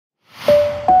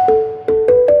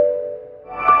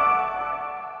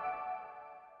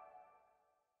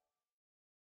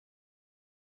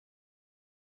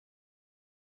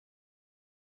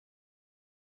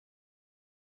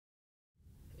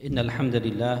إن الحمد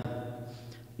لله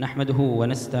نحمده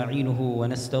ونستعينه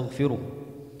ونستغفره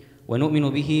ونؤمن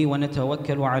به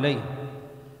ونتوكل عليه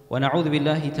ونعوذ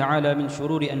بالله تعالى من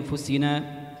شرور أنفسنا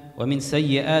ومن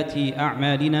سيئات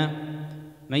أعمالنا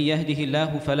من يهده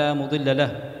الله فلا مضل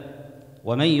له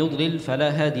ومن يضلل فلا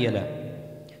هادي له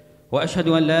وأشهد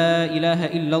أن لا إله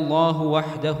إلا الله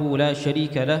وحده لا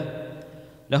شريك له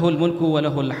له الملك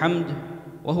وله الحمد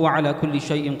وهو على كل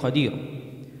شيء قدير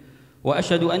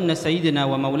وأشهد أن سيدنا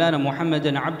ومولانا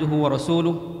محمدًا عبده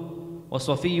ورسوله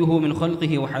وصفيه من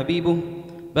خلقه وحبيبه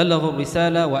بلغ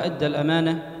الرسالة وأدى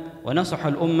الأمانة ونصح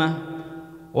الأمة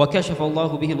وكشف الله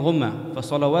به الغمة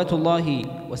فصلوات الله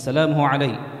وسلامه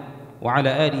عليه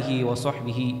وعلى آله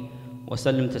وصحبه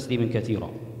وسلم تسليما كثيرا.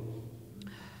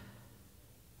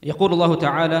 يقول الله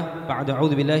تعالى بعد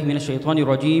أعوذ بالله من الشيطان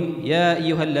الرجيم يا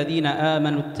أيها الذين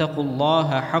آمنوا اتقوا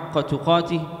الله حق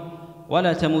تقاته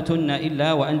ولا تموتن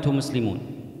إلا وأنتم مسلمون.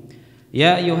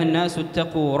 يا أيها الناس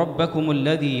اتقوا ربكم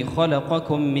الذي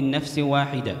خلقكم من نفس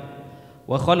واحدة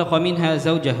وخلق منها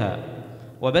زوجها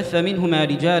وبث منهما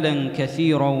رجالا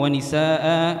كثيرا ونساء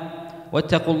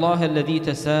واتقوا الله الذي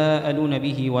تساءلون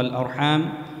به والأرحام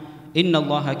إن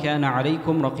الله كان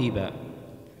عليكم رقيبا.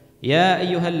 يا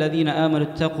أيها الذين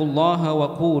آمنوا اتقوا الله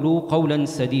وقولوا قولا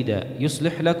سديدا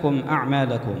يصلح لكم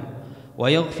أعمالكم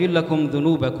ويغفر لكم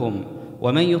ذنوبكم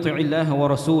ومن يطع الله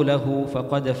ورسوله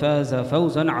فقد فاز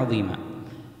فوزا عظيما.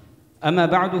 أما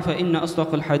بعد فإن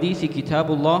أصدق الحديث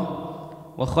كتاب الله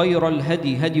وخير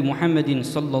الهدي هدي محمد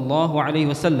صلى الله عليه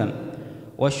وسلم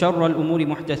وشر الأمور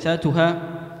محدثاتها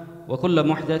وكل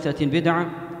محدثة بدعة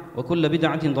وكل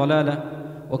بدعة ضلالة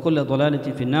وكل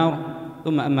ضلالة في النار.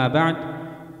 ثم أما بعد.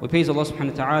 We praise Allah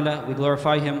subhanahu wa ta'ala, we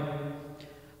glorify Him,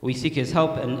 we seek His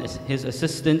help and His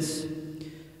assistance,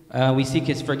 we seek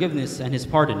His forgiveness and His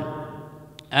pardon.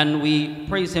 And we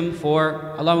praise Him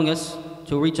for allowing us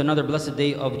to reach another blessed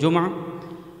day of Jumu'ah,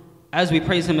 as we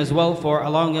praise Him as well for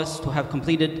allowing us to have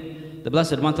completed the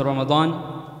blessed month of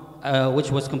Ramadan, which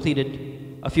was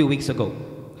completed a few weeks ago.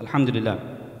 Alhamdulillah.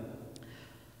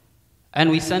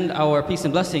 And we send our peace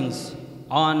and blessings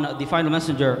on the final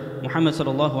messenger, Muhammad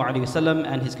sallallahu alaihi wasallam,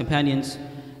 and his companions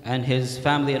and his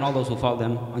family and all those who follow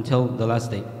them until the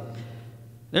last day.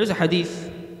 There is a hadith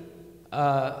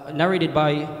narrated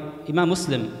by Imam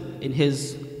Muslim in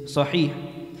his Sahih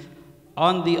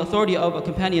on the authority of a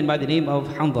companion by the name of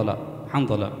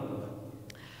Handala.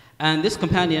 And this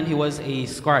companion, he was a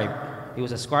scribe. He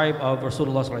was a scribe of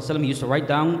Rasulullah sallallahu alaihi wasallam. He used to write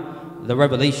down the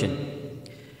revelation.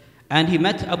 And he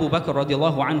met Abu Bakr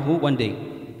radiallahu anhu one day.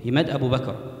 He met Abu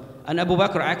Bakr. And Abu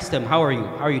Bakr asked him, how are you?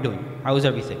 How are you doing? How is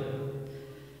everything?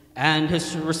 And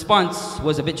his response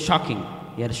was a bit shocking.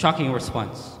 He had a shocking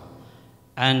response.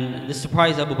 And this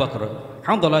surprised Abu Bakr.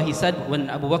 Handala, he said, when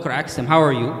Abu Bakr asked him, how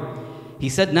are you? He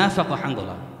said, Nafaqa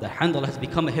Handala. That Handala has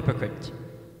become a hypocrite.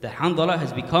 That Handala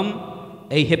has become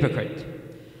a hypocrite.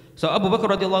 So Abu Bakr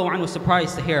radiallahu anhu was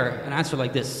surprised to hear an answer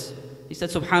like this. He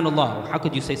said, Subhanallah, how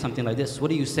could you say something like this?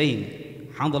 What are you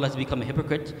saying? Handala has become a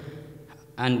hypocrite?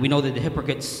 And we know that the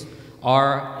hypocrites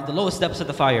are in the lowest depths of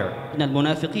the fire. That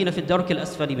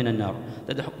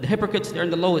the hypocrites, they're in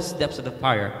the lowest depths of the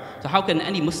fire. So how can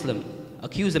any Muslim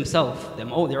accuse himself,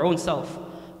 their own self,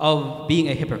 of being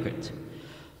a hypocrite?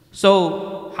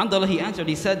 So Alhamdulillah, he answered,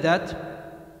 he said that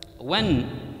when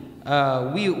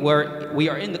we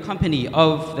are in the company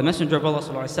of the Messenger of Allah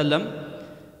sallallahu alaihi wasallam,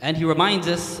 and he reminds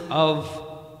us of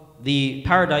the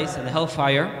paradise and the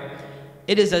hellfire,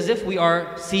 it is as if we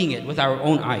are seeing it with our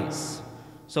own eyes.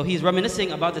 So he's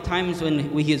reminiscing about the times when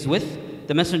he is with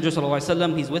the Messenger sallallahu alaihi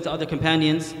wasallam, he's with other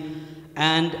companions,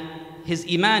 and his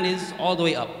iman is all the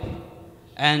way up.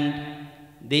 And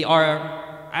their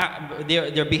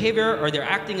behavior, or they're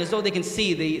acting as though they can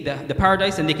see the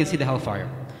paradise and they can see the hellfire.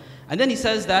 And then he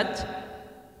says that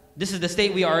this is the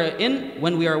state we are in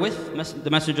when we are with the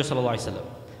Messenger sallallahu alaihi wasallam.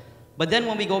 But then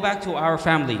when we go back to our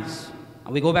families,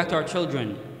 and we go back to our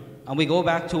children, and we go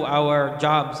back to our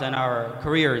jobs and our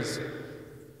careers,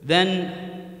 then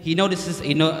he notices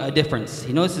a difference.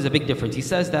 He notices a big difference. He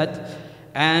says that,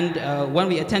 and when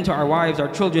we attend to our wives, our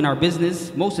children, our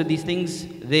business, most of these things,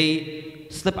 they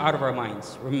slip out of our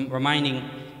minds, remembering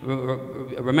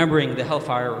the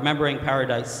hellfire, remembering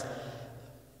paradise,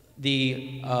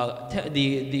 the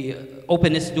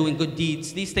openness to doing good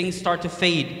deeds. These things start to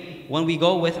fade when we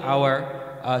go with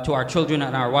to our children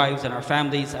and our wives and our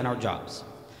families and our jobs.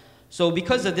 So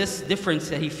because of this difference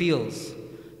that he feels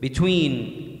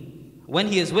between when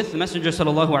he is with the Messenger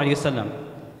sallallahu alaihi wasallam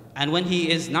and when he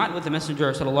is not with the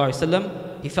Messenger sallallahu alaihi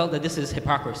wasallam, he felt that this is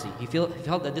hypocrisy. He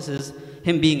felt that this is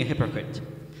him being a hypocrite.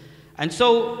 And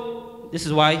so this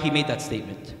is why he made that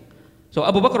statement. So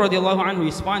Abu Bakr radiallahu anhu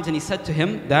responds and he said to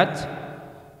him that,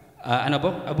 and Abu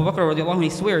Bakr radiallahu anhu, he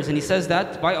swears and he says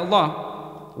that, by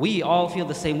Allah, we all feel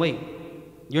the same way.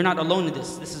 You're not alone in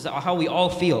this. This is how we all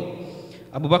feel.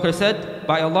 Abu Bakr said,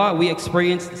 by Allah, we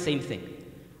experience the same thing.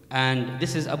 And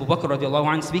this is Abu Bakr radiallahu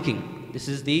anhu speaking. This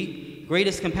is the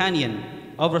greatest companion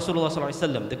of Rasulullah sallallahu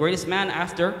alaihi wasallam, the greatest man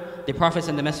after the prophets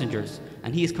and the messengers.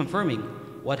 And he is confirming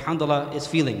what Hamdullah is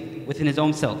feeling within his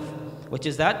own self, which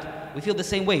is that we feel the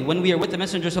same way. When we are with the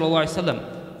Messenger sallallahu alaihi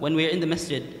wasallam, when we are in the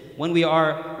masjid, when we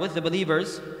are with the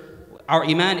believers, our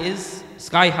iman is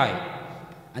sky high.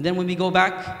 And then when we go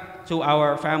back to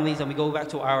our families and we go back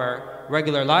to our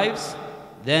regular lives,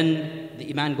 then the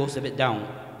iman goes a bit down.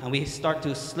 And we start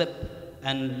to slip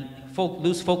and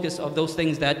lose focus of those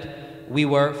things that we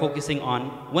were focusing on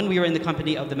when we were in the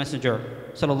company of the Messenger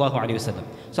sallallahu alaihi wasallam.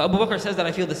 So Abu Bakr says that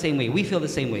I feel the same way. We feel the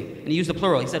same way. And he used the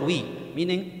plural. He said we,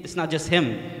 meaning it's not just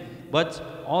him,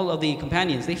 but all of the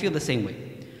companions, they feel the same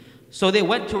way. So they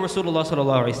went to Rasulullah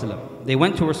sallallahu alaihi wasallam. They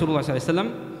went to Rasulullah sallallahu alaihi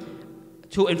wasallam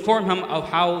to inform him of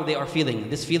how they are feeling,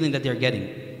 this feeling that they're getting.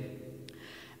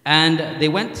 And they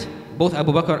went, both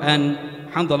Abu Bakr and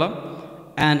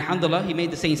Hamdullah, he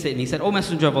made the same statement. He said, O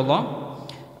Messenger of Allah,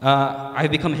 I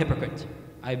have become a hypocrite.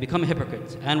 I have become a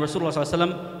hypocrite. And Rasulullah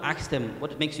ﷺ asked him,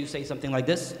 what makes you say something like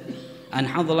this? And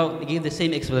Hamdullah gave the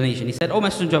same explanation. He said, O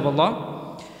Messenger of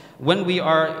Allah, when we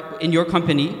are in your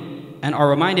company and are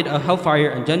reminded of hellfire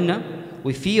and Jannah,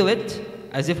 we feel it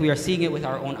as if we are seeing it with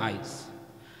our own eyes.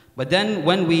 But then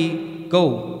when we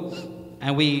go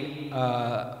and we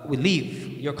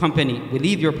leave your company, we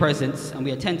leave your presence, and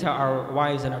we attend to our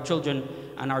wives and our children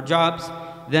and our jobs,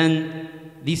 then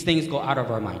these things go out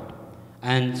of our mind.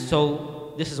 And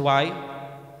so this is why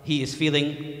he is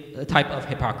feeling a type of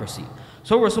hypocrisy.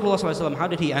 So Rasulullah ﷺ, how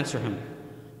did he answer him?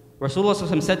 Rasulullah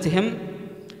ﷺ said to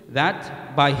him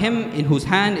that by him in whose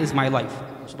hand is my life.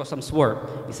 Rasulullah ﷺ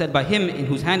swore. He said, by him in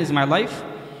whose hand is my life,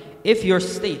 if your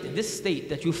state, this state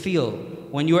that you feel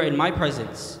when you are in my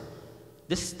presence,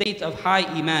 this state of high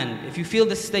iman, if you feel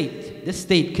this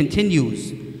state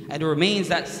continues and remains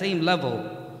that same level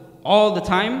all the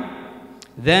time,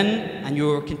 then, and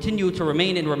you continue to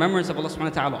remain in remembrance of Allah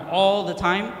subhanahu wa ta'ala all the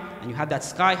time, and you have that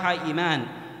sky high iman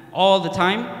all the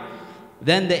time,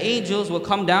 then the angels will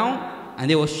come down and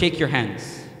they will shake your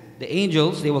hands. The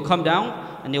angels, they will come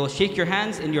down and they will shake your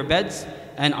hands in your beds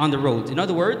and on the roads. In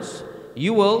other words,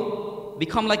 you will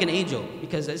become like an angel,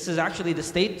 because this is actually the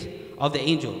state of the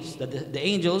angels. That the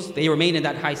angels, they remain in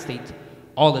that high state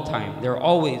all the time. They're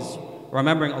always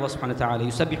remembering Allah subhanahu wa ta'ala.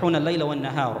 يُسَبِّحُونَ اللَّيْلَ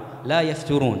وَالنَّهَارَ لَا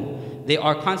يَفْتُرُونَ. They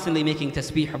are constantly making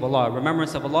tasbih of Allah,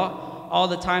 remembrance of Allah all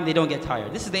the time. They don't get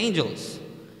tired. This is the angels.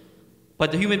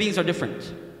 But the human beings are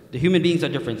different. The human beings are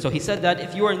different. So he said that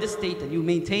if you are in this state and you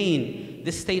maintain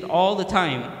this state all the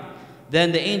time,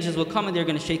 then the angels will come and they're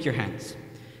going to shake your hands.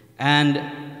 And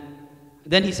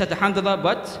then he said to Hamdullah,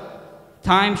 but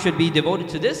time should be devoted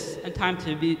to this and time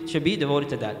should be devoted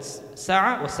to that.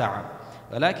 Sa'a wa sa'a.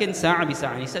 Walakin sa'a bi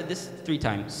sa'a. And he said this 3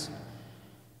 times.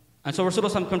 And so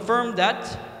Rasulullah confirmed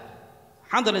that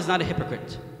Hamdullah is not a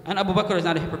hypocrite, and Abu Bakr is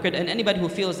not a hypocrite, and anybody who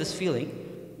feels this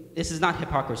feeling, this is not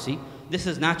hypocrisy, this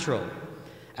is natural.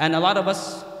 And a lot of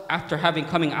us, after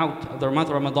coming out of the month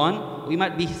of Ramadan, we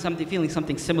might be feeling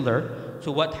something similar to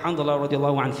what Hamdullah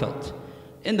radiallahu anh felt.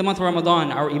 In the month of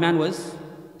Ramadan, our iman was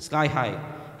sky high,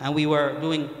 and we were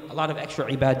doing a lot of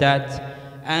extra ibadat,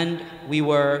 and we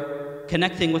were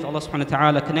connecting with Allah subhanahu wa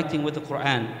ta'ala, connecting with the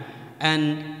Quran.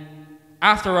 And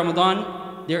after Ramadan,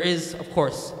 there is, of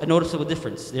course, a noticeable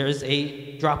difference. There is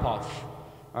a drop-off.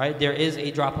 All right? There is a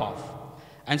drop-off.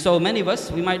 And so many of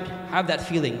us, we might have that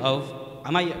feeling of,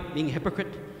 am I being a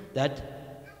hypocrite?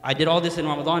 That I did all this in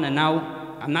Ramadan and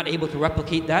now I'm not able to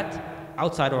replicate that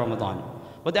outside of Ramadan.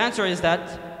 But the answer is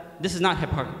that this is not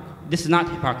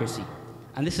hypocrisy.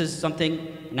 And this is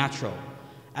something natural.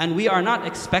 And we are not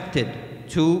expected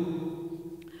to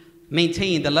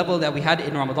maintain the level that we had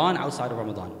in Ramadan outside of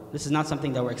Ramadan. This is not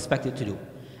something that we're expected to do.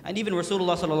 And even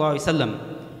Rasulullah sallallahu alaihi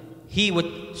wasallam, he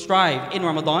would strive in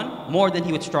Ramadan more than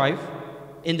he would strive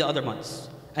in the other months.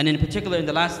 And in particular, in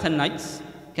the last 10 nights,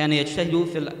 كان يجتهد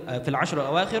في العشر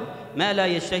الأواخر ما لا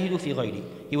يجتهد في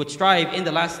غيره. He would strive in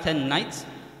the last 10 nights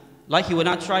like he would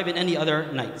not strive in any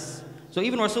other nights. So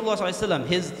even Rasulullah sallallahu alaihi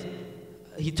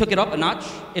wasallam, he took it up a notch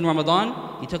in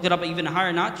Ramadan. He took it up even a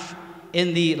higher notch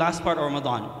in the last part of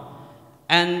Ramadan.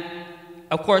 And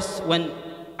of course, when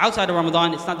outside of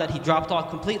Ramadan, it's not that he dropped off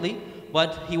completely,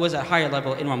 but he was at a higher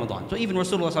level in Ramadan. So even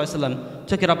Rasulullah ﷺ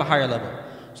took it up a higher level.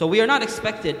 So we are not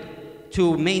expected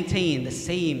to maintain the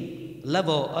same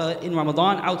level in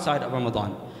Ramadan outside of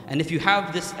Ramadan. And if you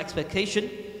have this expectation,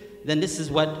 then this is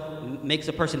what makes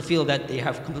a person feel that they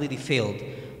have completely failed.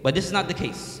 But this is not the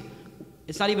case.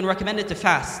 It's not even recommended to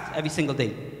fast every single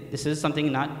day. This is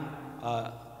something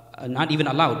not even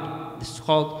allowed. This is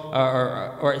called,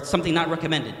 or it's something not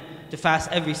recommended to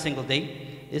fast every single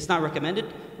day. It's not recommended.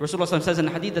 Rasulullah says in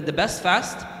the hadith that the best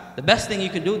fast, the best thing you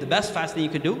can do, the best fasting you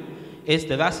can do is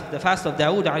the fast of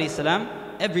Dawood alayhi salam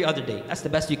every other day. That's the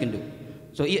best you can do.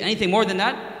 So anything more than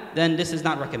that, then this is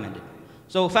not recommended.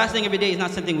 So fasting every day is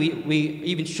not something we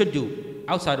even should do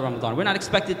outside of Ramadan. We're not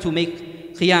expected to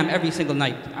make qiyam every single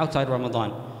night outside of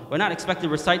Ramadan. We're not expected to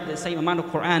recite the same amount of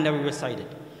Quran that we recited.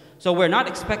 So we're not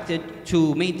expected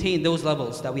to maintain those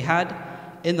levels that we had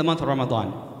in the month of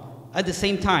Ramadan. At the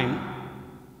same time,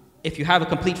 if you have a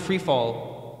complete free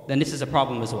fall, then this is a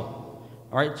problem as well.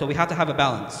 All right, so we have to have a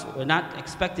balance. We're not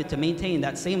expected to maintain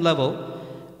that same level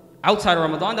outside of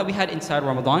Ramadan that we had inside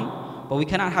Ramadan, but we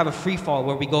cannot have a free fall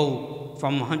where we go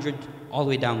from 100 all the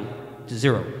way down to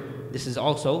 0. This is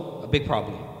also a big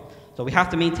problem. So we have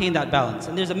to maintain that balance.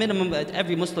 And there's a minimum that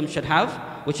every Muslim should have,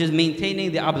 which is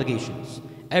maintaining the obligations.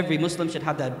 Every Muslim should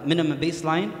have that minimum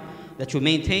baseline that you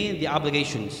maintain the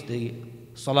obligations, the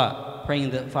salah,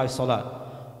 praying the 5 salah,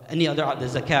 the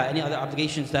zakah, any other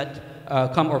obligations that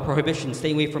come, or prohibitions,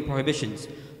 staying away from prohibitions.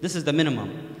 This is the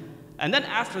minimum. And then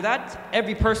after that,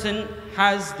 every person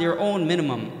has their own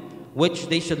minimum, which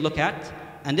they should look at.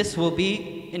 And this will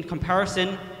be in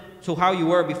comparison to how you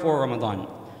were before Ramadan.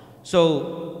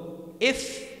 So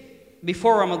if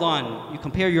before Ramadan, you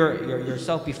compare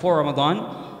yourself before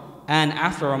Ramadan and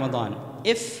after Ramadan,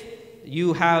 if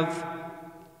you have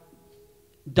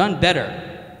done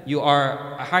better, you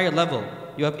are a higher level,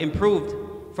 you have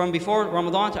improved from before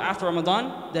Ramadan to after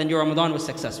Ramadan, then your Ramadan was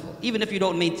successful. Even if you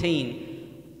don't maintain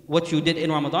what you did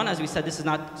in Ramadan, as we said, this is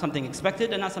not something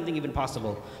expected and not something even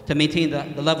possible to maintain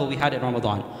the level we had in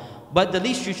Ramadan. But the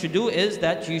least you should do is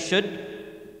that you should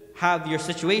have your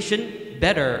situation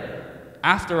better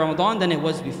after Ramadan than it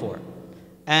was before.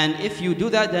 And if you do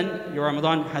that, then your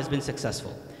Ramadan has been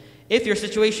successful. If your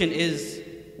situation is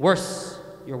worse,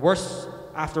 you're worse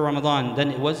after Ramadan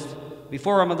than it was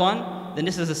before Ramadan, then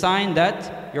this is a sign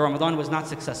that your Ramadan was not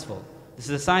successful. This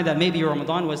is a sign that maybe your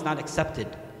Ramadan was not accepted.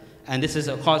 And this is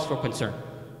a cause for concern.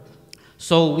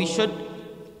 So we should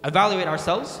evaluate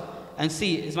ourselves and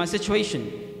see, is my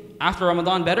situation after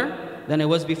Ramadan better than it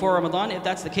was before Ramadan? If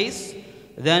that's the case,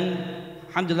 then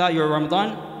alhamdulillah, your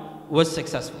Ramadan was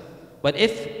successful. But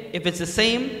if it's the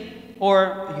same,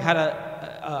 or you had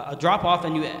a drop off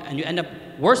and you end up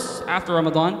worse after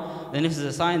Ramadan, then this is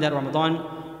a sign that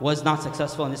Ramadan was not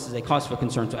successful, and this is a cause for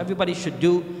concern. So everybody should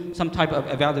do some type of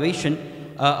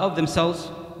evaluation of themselves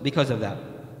because of that.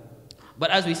 But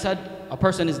as we said, a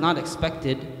person is not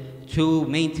expected to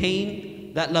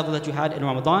maintain that level that you had in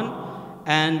Ramadan,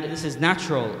 and this is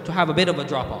natural to have a bit of a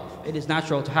drop-off. It is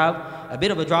natural to have a bit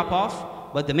of a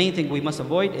drop-off, but the main thing we must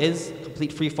avoid is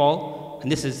complete free fall,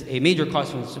 and this is a major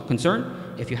cause for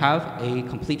concern if you have a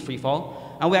complete free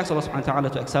fall. And we ask Allah subhanahu wa ta'ala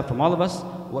to accept from all of us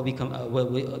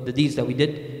the deeds that we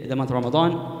did in the month of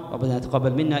Ramadan. ربنا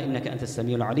تقبل منا إنك أنت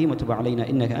السميع العليم وتب علينا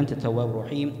إنك أنت التواب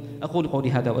الرحيم. أقول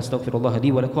قولي هذا وأستغفر الله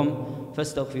لي ولكم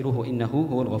فاستغفروه إنه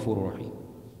هو الغفور الرحيم.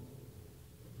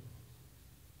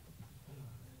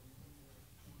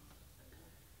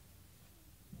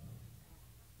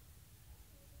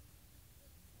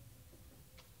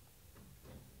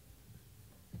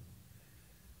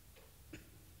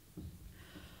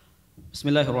 بسم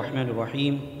الله الرحمن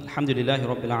الرحيم الحمد لله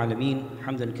رب العالمين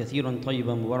حمدا كثيرا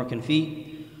طيبا مباركا فيه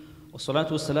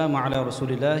والصلاة والسلام على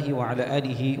رسول الله وعلى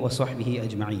آله وصحبه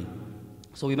أجمعين.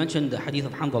 So we mentioned the hadith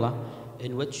of Handalah,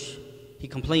 in which he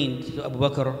complained to Abu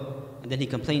Bakr, and then he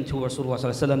complained to Rasulullah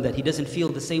ﷺ that he doesn't feel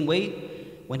the same way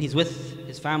when he's with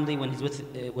his family, when he's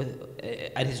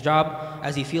at his job,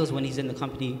 as he feels when he's in the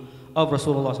company of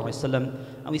Rasulullah ﷺ.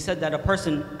 And we said that a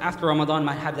person after Ramadan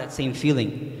might have that same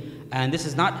feeling. And this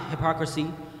is not hypocrisy,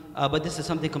 but this is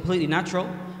something completely natural.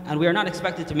 And we are not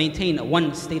expected to maintain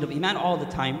one state of Iman all the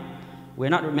time. We're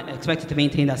not expected to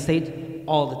maintain that state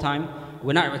all the time.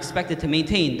 We're not expected to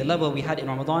maintain the level we had in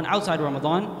Ramadan outside of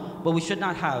Ramadan, but we should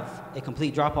not have a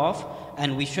complete drop-off,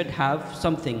 and we should have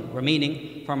something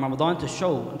remaining from Ramadan to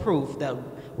show and prove that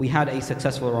we had a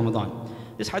successful Ramadan.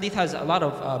 This hadith has a lot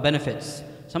of benefits.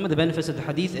 Some of the benefits of the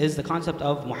hadith is the concept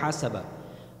of muhasabah,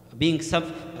 being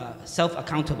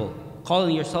self-accountable,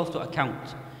 calling yourself to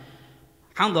account.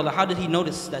 Alhamdulillah, how did he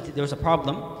notice that there was a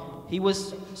problem? He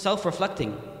was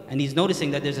self-reflecting, and he's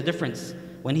noticing that there's a difference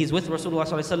when he's with Rasulullah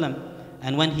ﷺ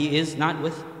and when he is not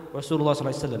with Rasulullah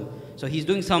ﷺ. So he's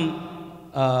doing some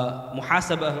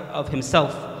muhasabah of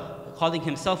himself, calling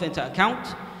himself into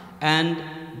account, and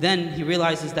then he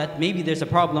realizes that maybe there's a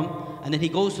problem, and then he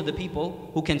goes to the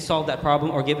people who can solve that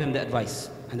problem or give him the advice,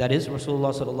 and that is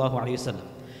Rasulullah sallallahu alaihi wasallam.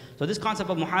 So this concept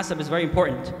of muhasab is very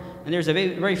important, and there's a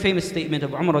very, very famous statement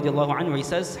of Umar radiallahu anhu where he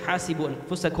says, "Hasibu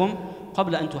anfusakum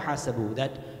qabla an tuhasabu,"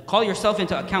 that call yourself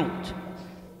into account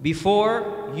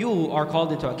before you are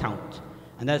called into account.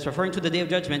 And that's referring to the day of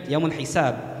judgment, Yawm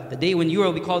al-Hisab, the day when you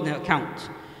will be called into account.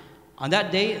 On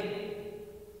that day,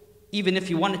 even if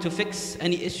you wanted to fix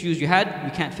any issues you had,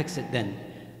 you can't fix it then.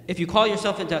 If you call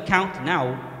yourself into account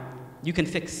now, you can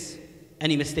fix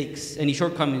any mistakes, any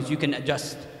shortcomings, you can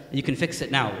adjust, and you can fix it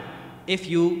now. If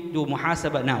you do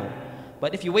muhasabah now.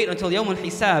 But if you wait until Yawm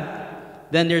al-Hisab,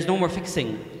 then there's no more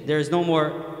fixing, there's no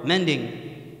more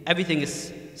mending. Everything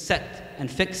is set and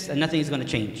fixed and nothing is going to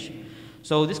change.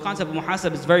 So this concept of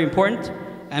muhasab is very important,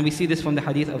 and we see this from the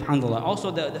hadith of Hanzala. Also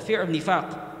the fear of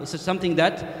nifaq, this is something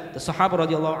that the Sahaba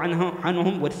radiallahu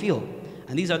anhum would feel.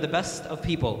 And these are the best of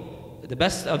people, the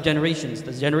best of generations,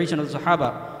 the generation of the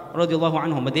Sahaba radiallahu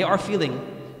anhum. But they are feeling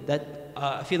that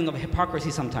a feeling of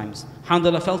hypocrisy sometimes.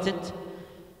 Hanzala felt it,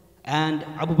 and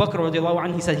Abu Bakr radiallahu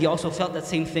anhu, he said he also felt that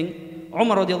same thing.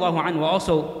 Umar radiallahu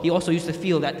anhu he also used to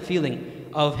feel that feeling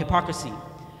of hypocrisy.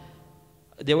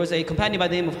 There was a companion by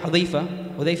the name of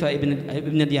Hudayfa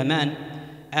ibn al-Yaman,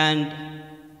 and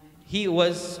he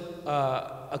was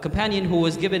a companion who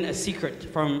was given a secret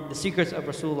from the secrets of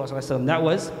Rasulullah ﷺ. That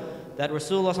was that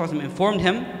Rasulullah ﷺ informed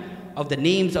him of the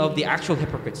names of the actual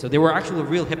hypocrites. So there were actual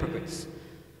real hypocrites.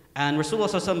 And Rasulullah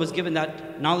ﷺ was given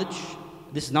that knowledge,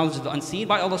 this knowledge of the unseen,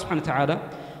 by Allah subhanahu wa ta'ala.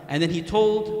 And then he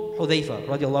told Hudayfa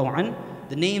radiallahu anhu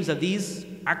the names of these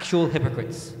actual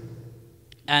hypocrites.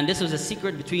 And this was a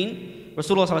secret between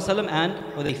Rasulullah ﷺ and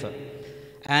Hudayfa.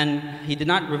 And he did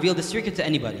not reveal the secret to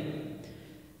anybody.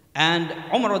 And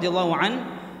Umar radiallahu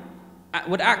anhu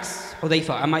would ask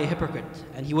Hudayfa, am I a hypocrite?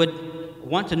 And he would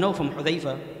want to know from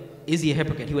Hudayfa, is he a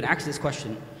hypocrite? He would ask this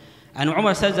question. And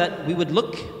Umar says that we would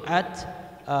look at,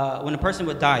 when a person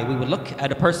would die, we would look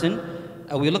at a person,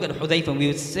 we would look at Hudayfa, and we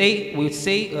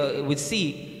would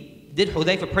see, did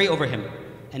Hudayfa pray over him?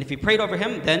 And if he prayed over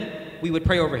him, then we would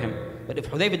pray over him. But if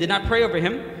Hudayfa did not pray over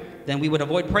him, then we would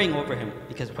avoid praying over him,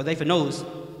 because Hudayfa knows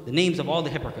the names of all the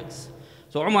hypocrites.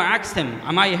 So Umar asked him,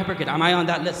 am I a hypocrite? Am I on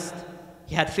that list?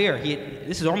 He had fear.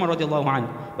 This is Umar radiallahu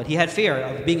anhu, but he had fear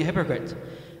of being a hypocrite.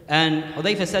 And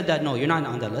Hudayfa said that, no, you're not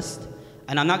on that list.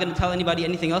 And I'm not going to tell anybody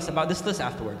anything else about this list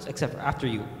afterwards, except after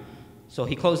you. So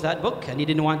he closed that book, and he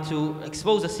didn't want to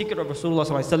expose the secret of Rasulullah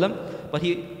ﷺ, but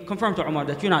he confirmed to Umar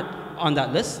that you're not on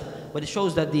that list. But it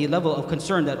shows that the level of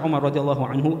concern that Umar radiallahu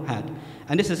anhu had.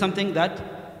 And this is something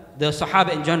that the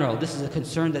Sahaba in general, this is a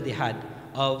concern that they had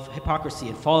of hypocrisy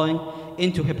and falling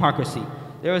into hypocrisy.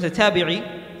 There was a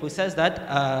tabi'i who says that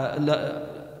I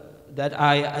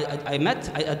met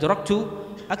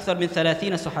أكثر من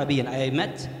 30 صحابيا. I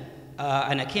met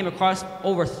and I came across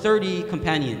over 30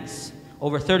 companions.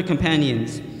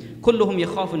 كلهم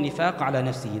يخاف النفاق على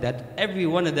نفسه. That every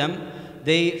one of them,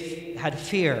 they had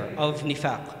fear of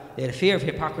nifaq. They had fear of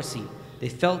hypocrisy. They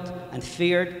felt and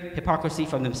feared hypocrisy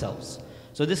from themselves.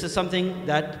 So this is something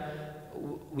that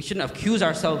we shouldn't accuse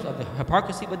ourselves of the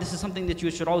hypocrisy, but this is something that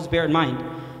you should always bear in mind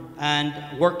and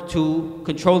work to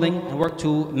controlling and work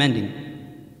to mending.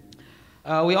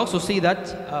 We also see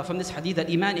that from this hadith that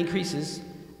Iman increases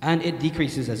and it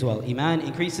decreases as well. Iman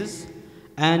increases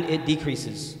and it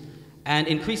decreases. And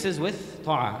increases with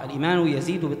ta'ah. Al-imanu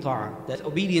yazidu with ta'ah. That's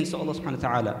obedience to Allah subhanahu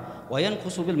wa ta'ala.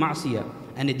 وَيَنْقُصُ بِالْمَعْصِيَةِ.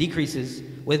 And it decreases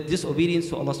with disobedience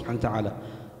to Allah subhanahu wa ta'ala.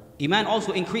 Iman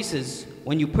also increases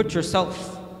when you put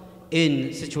yourself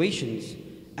in situations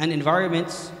and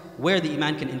environments where the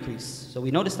Iman can increase. So we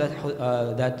notice that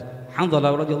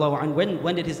Hanzala radiallahu anhu,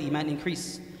 when did his Iman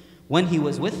increase? When he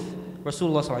was with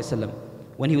Rasulullah sallallahu alaihi wasallam,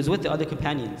 when he was with the other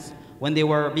companions, when they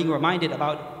were being reminded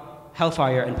about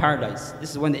hellfire and paradise.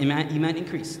 This is when the Iman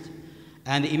increased.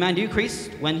 And the Iman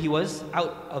decreased when he was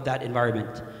out of that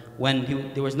environment, when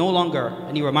there was no longer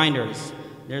any reminders,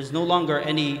 there's no longer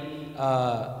anybody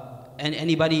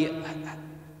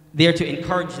there to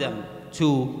encourage them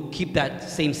to keep that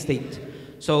same state.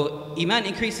 So Iman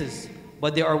increases,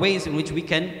 but there are ways in which we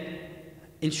can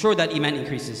ensure that Iman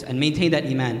increases and maintain that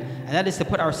Iman. And that is to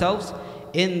put ourselves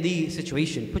in the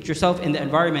situation, put yourself in the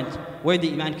environment where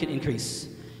the Iman can increase.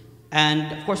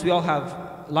 And of course we all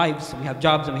have lives, we have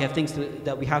jobs, and we have things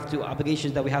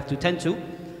obligations that we have to tend to.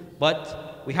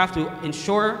 But we have to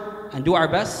ensure and do our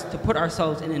best to put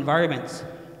ourselves in environments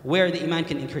where the Iman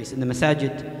can increase. In the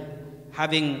Masjid,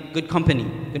 having good company.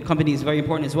 Good company is very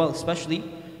important as well, especially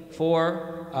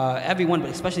for everyone, but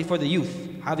especially for the youth.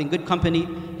 Having good company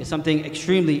is something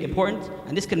extremely important,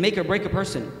 and this can make or break a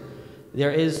person.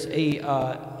 There is a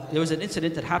there was an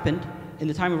incident that happened in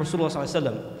the time of Rasulullah sallallahu alaihi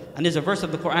wasallam, and there's a verse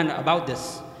of the Quran about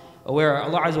this, where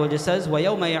Allah Azza wa Jalla says,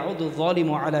 وَيَوْمَ يَعُضُ الظَّالِمُ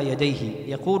عَلَى يَدَيْهِ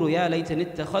يَقُولُ يَا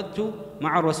لَيْتَنِي اتَّخَذْتُ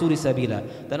مَعَ الرَّسُولِ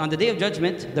سَبِيلًا. That on the day of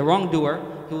judgment, the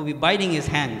wrongdoer, he will be biting his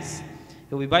hands.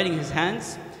 He will be biting his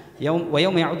hands. وَيَوْمَ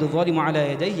يَعُضُ الظَّالِمُ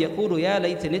عَلَى يَدَيْهِ يَقُولُ يَا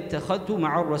لَيْتَنِي اتَّخَذْتُ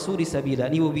مَعَ الرَّسُولِ سَبِيلًا.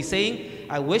 And he will be saying,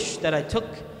 I wish that I took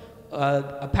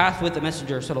a path with the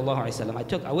Messenger sallallahu alaihi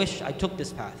wasallam. I wish I took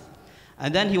this path.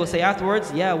 And then he will say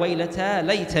afterwards, يَا وَيْلَتَا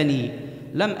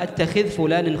لَيْتَنِي لَمْ أَتَّخِذْ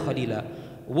فُلَانٍ خَلِيلًا.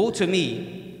 Woe to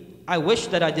me, I wish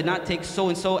that I did not take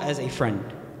so-and-so as a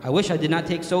friend. I wish I did not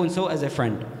take so-and-so as a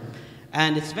friend.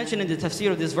 And it's mentioned in the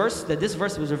tafsir of this verse that this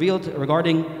verse was revealed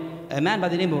regarding a man by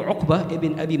the name of Uqbah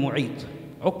ibn Abi Mu'ayt.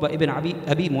 Uqbah ibn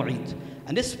Abi Mu'ayt.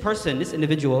 And this person, this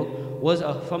individual, was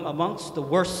from amongst the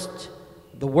worst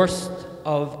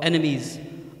of enemies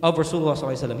of Rasulullah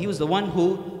sallallahu alaihi wasallam. He was the one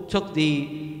who took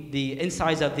the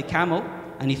insides of the camel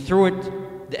and he threw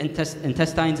it, the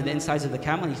intestines and the insides of the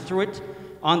camel, and he threw it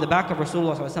on the back of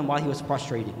Rasulullah sallallahu alaihi wasallam while he was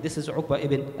prostrating. This is Uqbah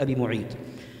ibn Abi Mu'ayt.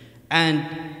 And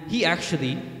he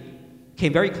actually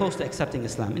came very close to accepting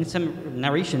Islam. In some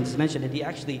narrations it's mentioned that he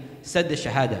actually said the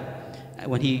Shahada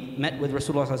when he met with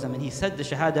Rasulullah sallallahu alaihi wasallam, and he said the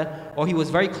Shahada, or he was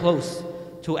very close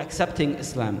to accepting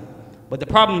Islam. But the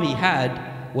problem he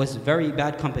had was very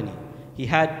bad company. He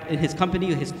had in his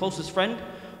company, his closest friend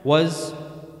was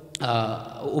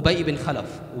Ubay ibn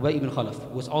Khalaf. Ubay ibn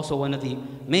Khalaf was also one of the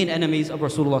main enemies of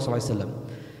Rasulullah sallallahu alaihi wasallam.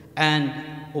 And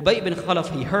Ubay ibn Khalaf,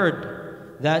 he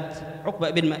heard that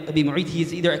Uqbah ibn Abi Mu'ayt,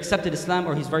 he's either accepted Islam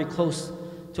or he's very close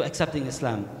to accepting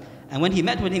Islam. And when he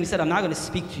met with him, he said, I'm not going to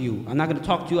speak to you. I'm not going to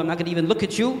talk to you. I'm not going to even look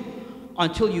at you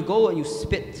until you go and you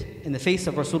spit in the face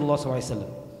of Rasulullah sallallahu alaihi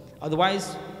wasallam.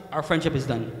 Otherwise, our friendship is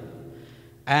done.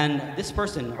 And this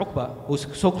person, Uqbah, who was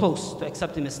so close to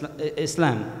accepting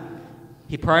Islam,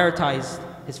 he prioritized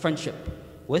his friendship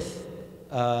with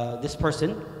this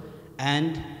person,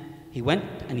 and he went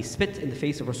and he spit in the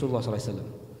face of Rasulullah sallallahu alaihi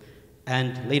wasallam.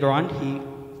 And later on, he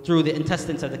threw the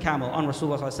intestines of the camel on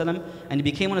Rasulullah sallallahu alaihi wasallam, and he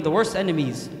became one of the worst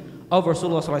enemies of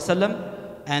Rasulullah sallallahu alaihi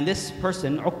wasallam. And this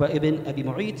person, Uqbah ibn Abi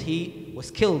Mu'ayt, he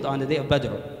was killed on the day of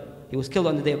Badr. He was killed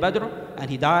on the day of Badr, and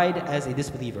he died as a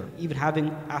disbeliever, even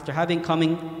after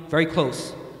coming very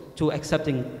close to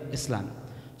accepting Islam.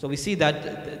 So we see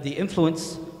that the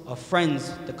influence of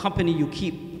friends, the company you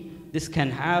keep, this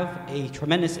can have a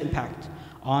tremendous impact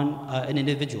on an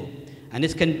individual. And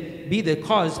this can be the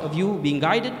cause of you being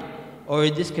guided, or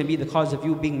this can be the cause of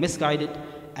you being misguided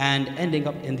and ending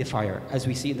up in the fire. As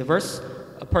we see in the verse,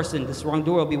 a person, this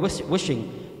wrongdoer, will be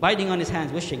wishing, biting on his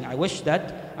hands, wishing, I wish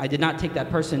that I did not take that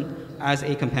person as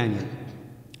a companion.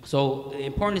 So the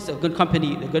importance of good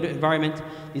company, the good environment,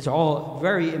 these are all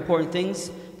very important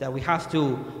things that we have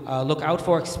to look out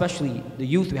for, especially the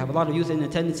youth. We have a lot of youth in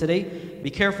attendance today. Be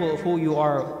careful of who you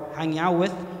are hanging out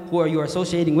with, who are you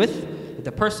associating with. If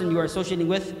the person you are associating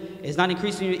with is not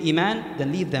increasing your iman,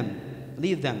 then leave them.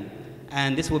 Leave them.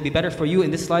 And this will be better for you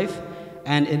in this life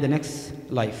and in the next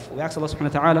life. We ask Allah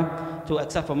subhanahu wa ta'ala to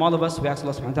accept from all of us. We ask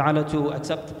Allah subhanahu wa ta'ala to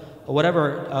accept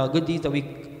whatever good deeds that we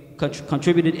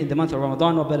contributed in the month of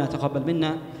Ramadan. ربنا تقبل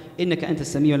منا إنك أنت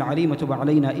السميع العليم وتب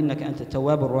علينا إنك أنت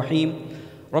التواب الرحيم.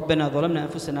 ربنا ظلمنا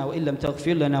أنفسنا وإن لم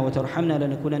تغفر لنا وترحمنا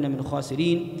لنكونن من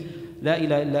الخاسرين. لا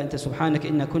إله إلا أنت سبحانك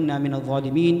إنا كنا من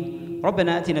الظالمين.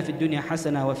 ربنا آتنا في الدنيا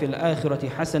حسنة وفي الآخرة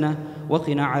حسنة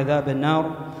وقنا عذاب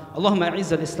النار. اللهم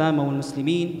أعز الإسلام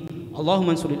والمسلمين. اللهم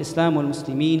انصر الإسلام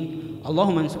والمسلمين.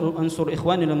 اللهم انصر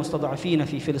إخواننا المستضعفين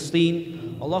في فلسطين.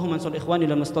 اللهم انصر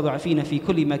إخواننا المستضعفين في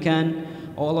كل مكان.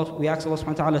 Oh Allah, we ask Allah subhanahu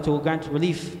wa ta'ala to grant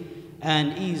relief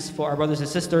and ease for our brothers and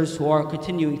sisters who are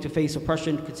continuing to face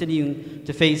oppression, continuing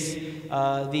to face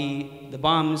the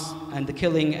bombs and the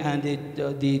killing and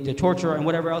the torture and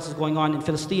whatever else is going on in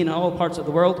Palestine and all parts of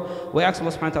the world. We ask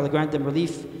Allah subhanahu wa ta'ala to grant them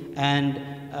relief and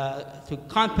to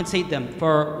compensate them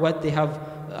for what they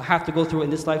have to go through in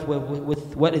this life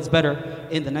with what is better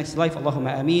in the next life.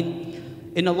 Allahumma ameen.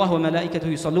 إن الله وملائكته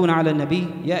يصلون على النبي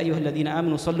يا أيها الذين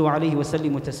آمنوا صلوا عليه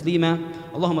وسلموا تسليما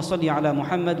اللهم صل على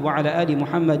محمد وعلى آل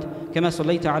محمد كما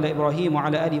صليت على إبراهيم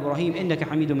وعلى آل إبراهيم إنك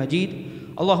حميد مجيد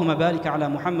اللهم بارك على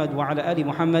محمد وعلى آل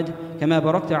محمد كما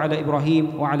باركت على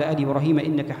إبراهيم وعلى آل إبراهيم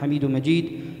إنك حميد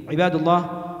مجيد عباد الله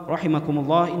رحمكم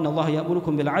الله إن الله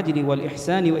يأمركم بالعدل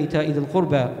والإحسان وإيتاء ذي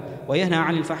القربى وينهى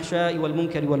عن الفحشاء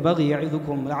والمنكر والبغي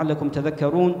يعظكم لعلكم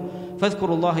تذكرون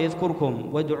فاذكروا الله يذكركم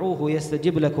وادعوه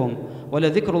يستجب لكم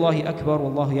ولذكر الله أكبر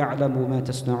والله يعلم ما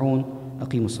تصنعون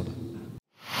أقيموا الصلاة